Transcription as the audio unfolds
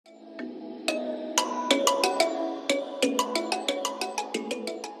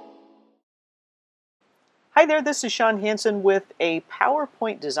Hi there, this is Sean Hansen with a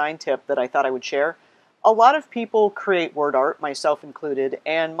PowerPoint design tip that I thought I would share. A lot of people create word art, myself included,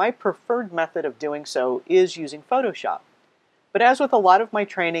 and my preferred method of doing so is using Photoshop. But as with a lot of my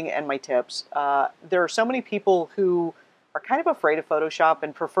training and my tips, there are so many people who are kind of afraid of Photoshop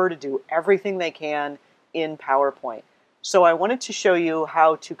and prefer to do everything they can in PowerPoint. So I wanted to show you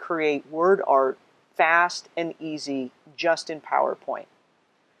how to create word art fast and easy just in PowerPoint.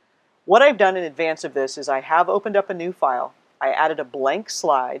 What I've done in advance of this is I have opened up a new file. I added a blank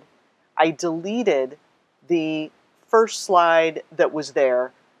slide. I deleted the first slide that was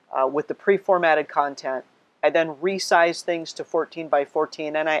there with the pre-formatted content. I then resized things to 14 by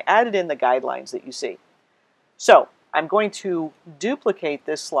 14 and I added in the guidelines that you see. So I'm going to duplicate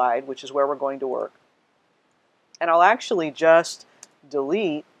this slide, which is where we're going to work. And I'll actually just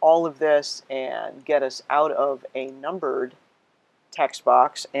delete all of this and get us out of a numbered text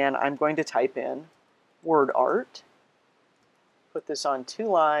box, and I'm going to type in word art, put this on 2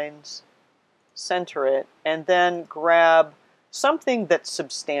 lines, center it, and then grab something that's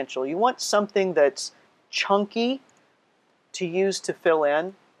substantial. You want something that's chunky to use to fill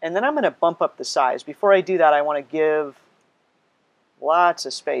in, and then I'm going to bump up the size. Before I do that, I want to give lots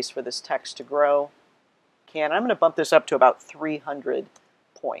of space for this text to grow. I'm going to bump this up to about 300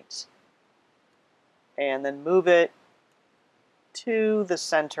 points, and then move it to the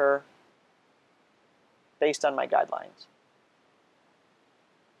center based on my guidelines.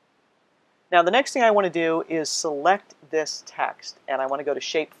 Now the next thing I want to do is select this text, and I want to go to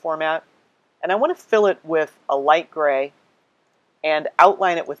Shape Format, and I want to fill it with a light gray and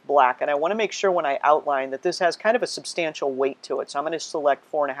outline it with black. And I want to make sure when I outline that this has kind of a substantial weight to it, so I'm going to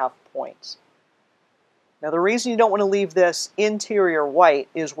select 4.5 points. Now the reason you don't want to leave this interior white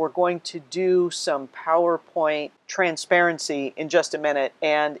is we're going to do some PowerPoint transparency in just a minute,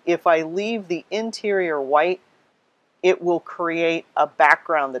 and if I leave the interior white, it will create a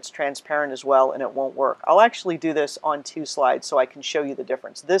background that's transparent as well, and it won't work. I'll actually do this on 2 slides so I can show you the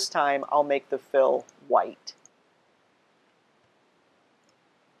difference. This time I'll make the fill white.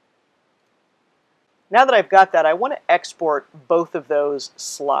 Now that I've got that, I want to export both of those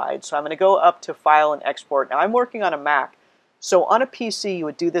slides. So I'm going to go up to File and Export. Now I'm working on a Mac, so on a PC you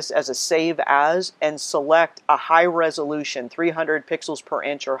would do this as a Save As and select a high resolution, 300 pixels per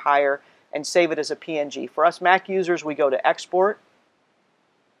inch or higher, and save it as a PNG. For us Mac users, we go to Export.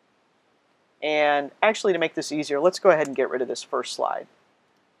 And actually, to make this easier, let's go ahead and get rid of this first slide.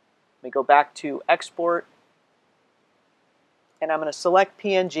 Let me go back to Export, and I'm going to select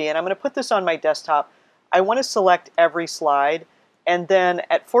PNG, and I'm going to put this on my desktop. I want to select every slide, and then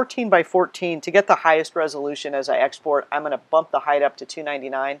at 14 by 14, to get the highest resolution as I export, I'm going to bump the height up to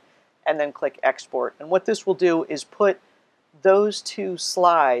 299 and then click Export. And what this will do is put those 2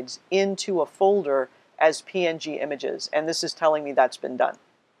 slides into a folder as PNG images, and this is telling me that's been done.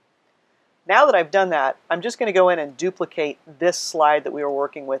 Now that I've done that, I'm just going to go in and duplicate this slide that we were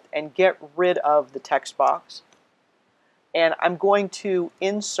working with and get rid of the text box. And I'm going to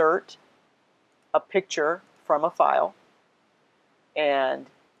insert a picture from a file, and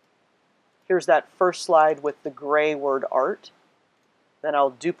here's that first slide with the gray word art. Then I'll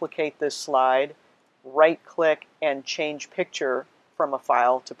duplicate this slide, right click and change picture from a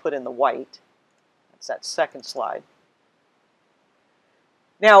file to put in the white. That's that second slide.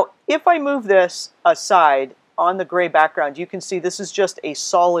 Now if I move this aside on the gray background, you can see this is just a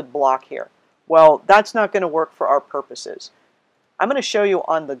solid block here. Well, that's not going to work for our purposes. I'm going to show you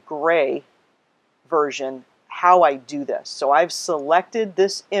on the gray version how I do this. So I've selected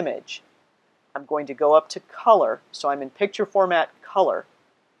this image. I'm going to go up to Color, so I'm in Picture Format, Color,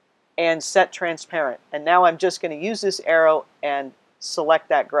 and Set Transparent. And now I'm just going to use this arrow and select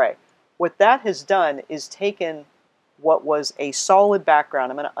that gray. What that has done is taken what was a solid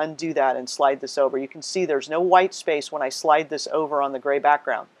background. I'm going to undo that and slide this over. You can see there's no white space when I slide this over on the gray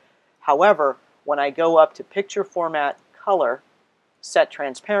background. However, when I go up to Picture Format, Color, Set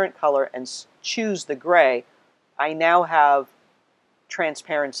Transparent Color, and choose the gray, I now have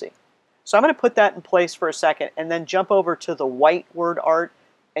transparency. So I'm going to put that in place for a second and then jump over to the white word art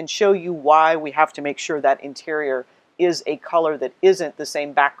and show you why we have to make sure that interior is a color that isn't the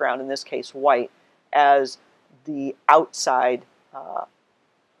same background, in this case white, as the outside.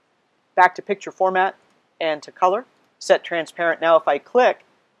 Back to Picture Format and to Color, Set Transparent. Now if I click,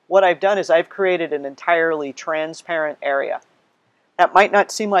 what I've done is I've created an entirely transparent area. That might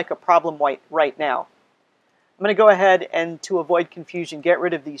not seem like a problem right now. I'm going to go ahead and, to avoid confusion, get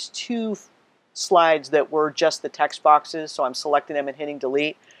rid of these 2 slides that were just the text boxes, so I'm selecting them and hitting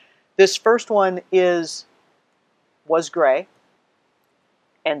delete. This first one was gray,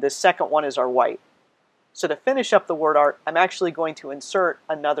 and the second one is our white. So to finish up the word art, I'm actually going to insert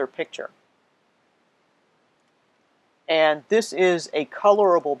another picture. And this is a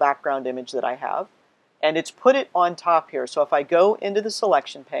colorable background image that I have, and it's put it on top here. So if I go into the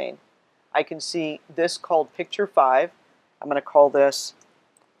selection pane, I can see this called Picture 5. I'm going to call this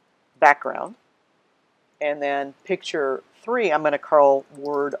background. And then Picture 3, I'm going to call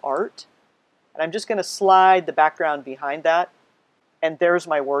word art. And I'm just going to slide the background behind that, and there's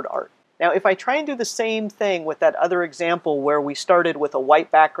my word art. Now, if I try and do the same thing with that other example where we started with a white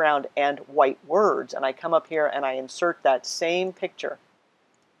background and white words, and I come up here and I insert that same picture,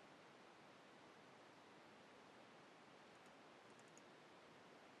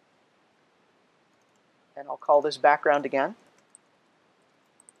 and I'll call this background again,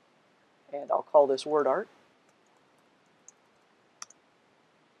 and I'll call this word art,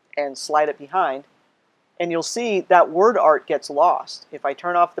 and slide it behind, and you'll see that word art gets lost. If I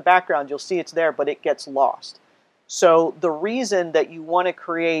turn off the background, you'll see it's there, but it gets lost. So the reason that you want to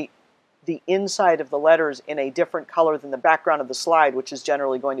create the inside of the letters in a different color than the background of the slide, which is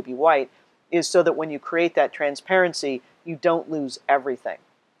generally going to be white, is so that when you create that transparency, you don't lose everything.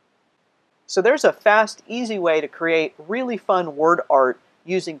 So there's a fast, easy way to create really fun word art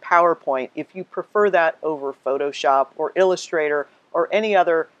using PowerPoint if you prefer that over Photoshop or Illustrator or any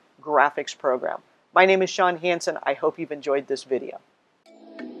other graphics program. My name is Sean Hansen. I hope you've enjoyed this video.